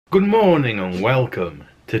Good morning and welcome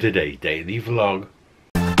to today's daily vlog.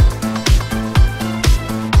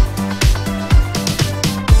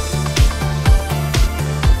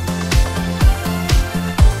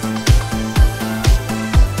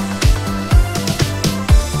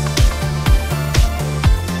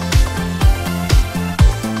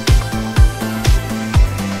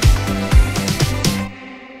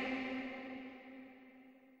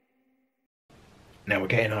 Now we're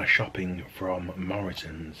getting our shopping from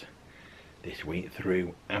Morrison's this week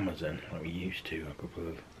through Amazon like we used to a couple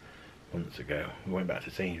of months ago. We went back to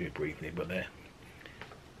Sainsbury's briefly, but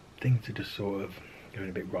things are just sort of going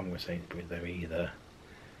a bit wrong with Sainsbury's. They're either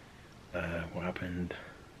what happened?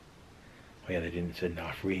 Oh yeah, they didn't send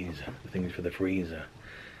our freezer, the things for the freezer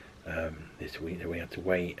this week, so we had to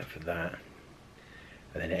wait for that,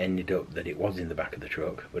 and then it ended up that it was in the back of the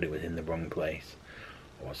truck but it was in the wrong place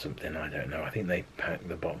or something, I don't know. I think they packed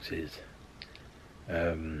the boxes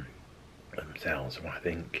themselves, so I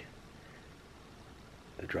think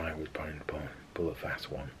the driver was trying to pull a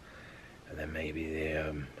fast one, and then maybe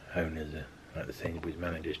the owners, like the Sainsbury's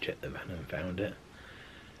managers, checked the van and found it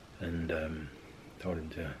and told him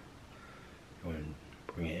to go and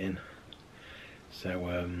bring it in.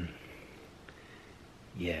 So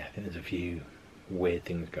yeah, I think there's a few weird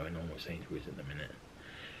things going on with Sainsbury's at the minute.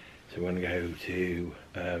 So we're going to go to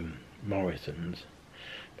Morrison's,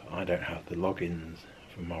 but I don't have the logins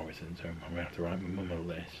for Morrison's, so I'm going to have to write my mum a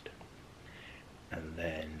list and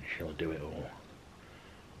then she'll do it all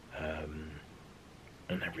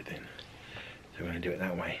and everything. So we're going to do it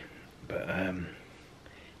that way. But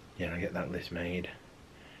yeah, I'll get that list made,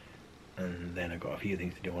 and then I've got a few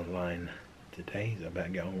things to do online today, so I better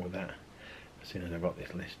get on with that as soon as I've got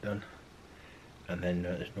this list done. And then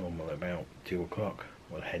as normal, about 2 o'clock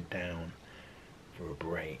we'll head down for a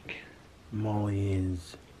break. Molly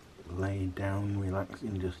is laid down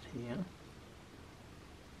relaxing just here,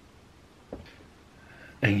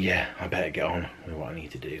 and yeah, I better get on with what I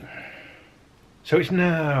need to do. So it's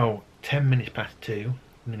now 10 minutes past 2.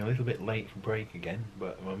 I'm a little bit late for break again,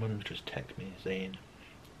 but my mum's just texted me saying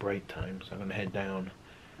break time, so I'm going to head down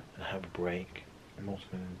and have a break. I'm also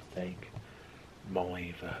going to take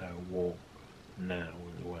Molly for her walk now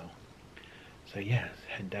as well. So yeah, let's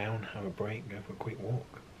head down, have a break, go for a quick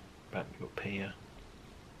walk back up here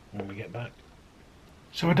when we get back.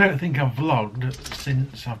 So I don't think I've vlogged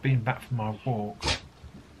since I've been back from my walk.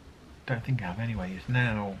 Don't think I have anyway. It's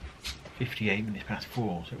now 58 minutes past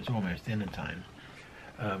 4, so it's almost dinner time.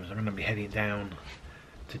 So I'm going to be heading down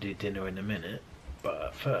to do dinner in a minute,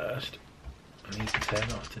 but first I need to turn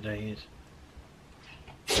off today's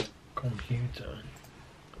computer.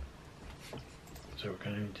 So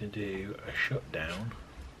we're going to do a shutdown,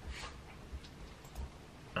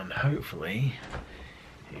 and hopefully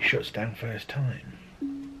it shuts down first time,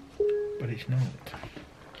 but it's not.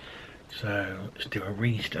 So let's do a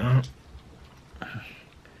restart,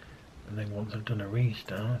 and then once I've done a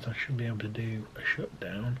restart I should be able to do a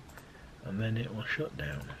shutdown, and then it will shut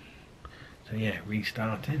down. So yeah,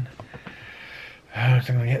 restarting. So I'm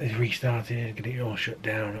going to get this restarted, get it all shut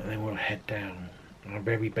down, and then we'll head down on a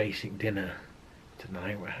very basic dinner.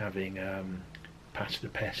 Tonight we're having pasta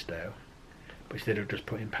pesto, but instead of just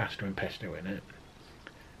putting pasta and pesto in it,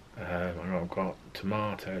 I've got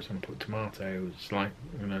tomatoes. I'm going to put tomatoes, I'm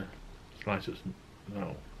going to slice up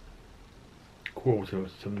some, quarter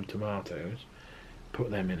of some tomatoes,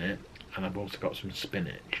 put them in it, and I've also got some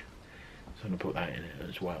spinach, so I'm going to put that in it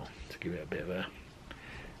as well to give it a bit of a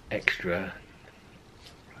extra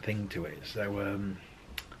thing to it. So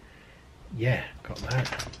yeah, got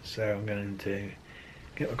that. So I'm going to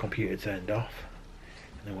get my computer turned off,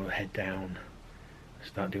 and then we'll head down and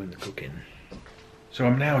start doing the cooking. So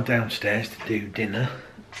I'm now downstairs to do dinner.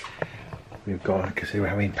 We've got, like I say, we're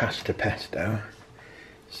having pasta pesto,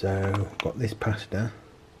 so I've got this pasta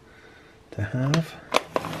to have,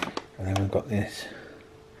 and then we've got this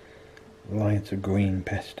lighter green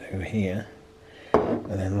pesto here,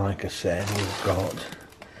 and then like I said, we've got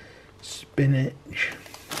spinach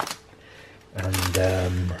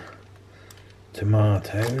and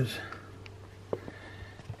tomatoes.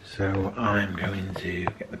 So I'm going to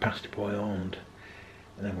get the pasta boiled,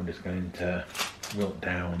 and then we're just going to wilt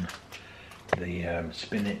down the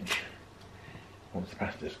spinach once the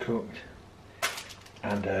pasta's cooked,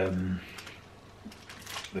 and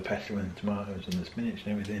the pesto and the tomatoes and the spinach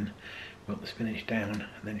and everything, wilt the spinach down,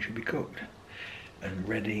 and then it should be cooked and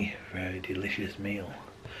ready for a delicious meal.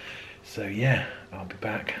 So yeah, I'll be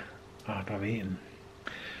back after I've eaten.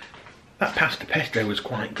 That pasta pesto was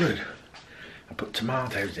quite good. I put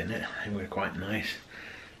tomatoes in it, they were quite nice.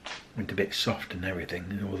 Went a bit soft and everything,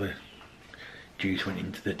 and all the juice went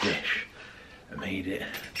into the dish and made it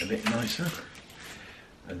a bit nicer.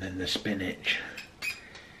 And then the spinach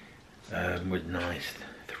was nice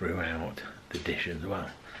throughout the dish as well.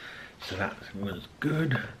 So that was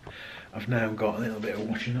good. I've now got a little bit of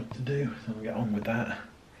washing up to do, so I'll get on with that.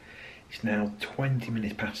 It's now 20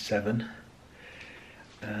 minutes past 7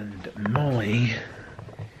 and Molly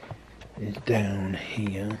is down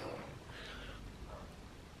here.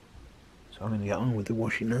 So I'm going to get on with the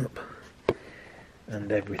washing up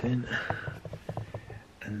and everything.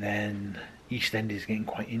 And then EastEnders is getting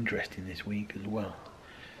quite interesting this week as well.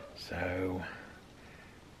 So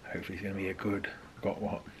hopefully it's going to be a good,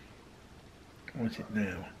 what's it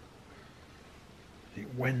now? Is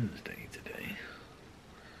it Wednesday today?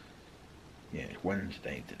 Yeah, it's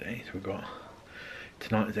Wednesday today. So we've got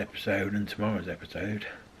tonight's episode and tomorrow's episode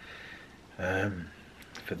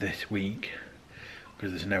for this week,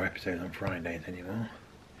 because there's no episodes on Fridays anymore.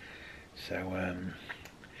 So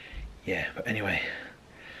yeah, but anyway,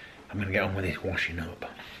 I'm going to get on with this washing up.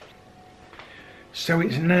 So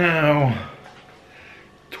it's now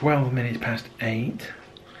 12 minutes past 8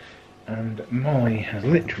 and Molly has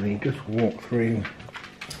literally just walked through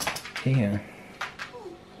here.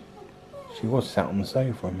 She was sat on the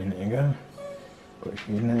sofa a minute ago, but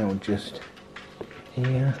she's now just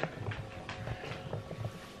here.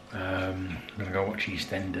 I'm going to go watch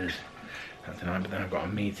EastEnders tonight, but then I've got a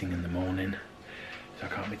meeting in the morning, so I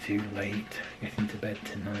can't be too late getting to bed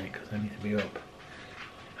tonight because I need to be up.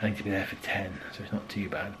 I need to be there for 10, so it's not too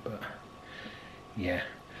bad, but yeah.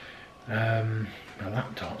 My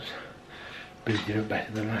laptop's boosted up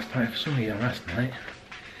better than last night. For some reason last night,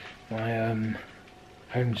 my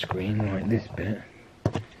home screen, like this bit,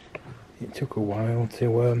 it took a while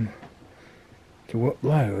to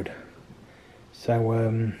upload.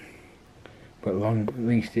 So but at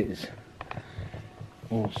least it's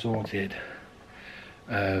all sorted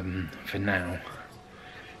for now.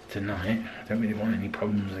 Tonight, I don't really want any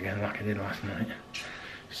problems again like I did last night.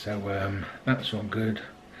 So that's all good.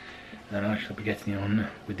 And I shall be getting on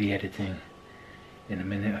with the editing in a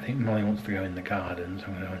minute. I think Molly wants to go in the garden, so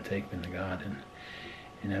I'm going to go and take her in the garden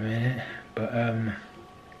in a minute. But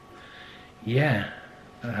yeah,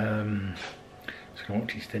 just going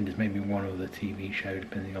to watch EastEnders, maybe one other TV show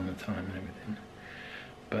depending on the time and everything.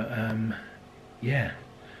 But yeah,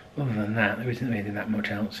 other than that, there isn't really that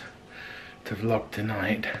much else to vlog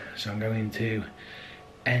tonight, so I'm going to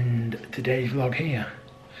end today's vlog here.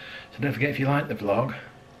 So don't forget, if you like the vlog,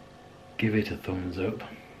 give it a thumbs up,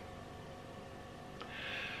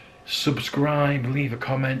 subscribe, leave a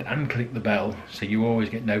comment and click the bell so you always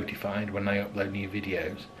get notified when I upload new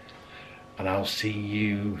videos. And I'll see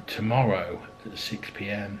you tomorrow at 6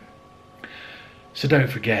 PM. So don't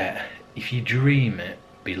forget, if you dream it,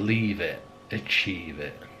 believe it, achieve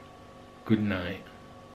it. Good night.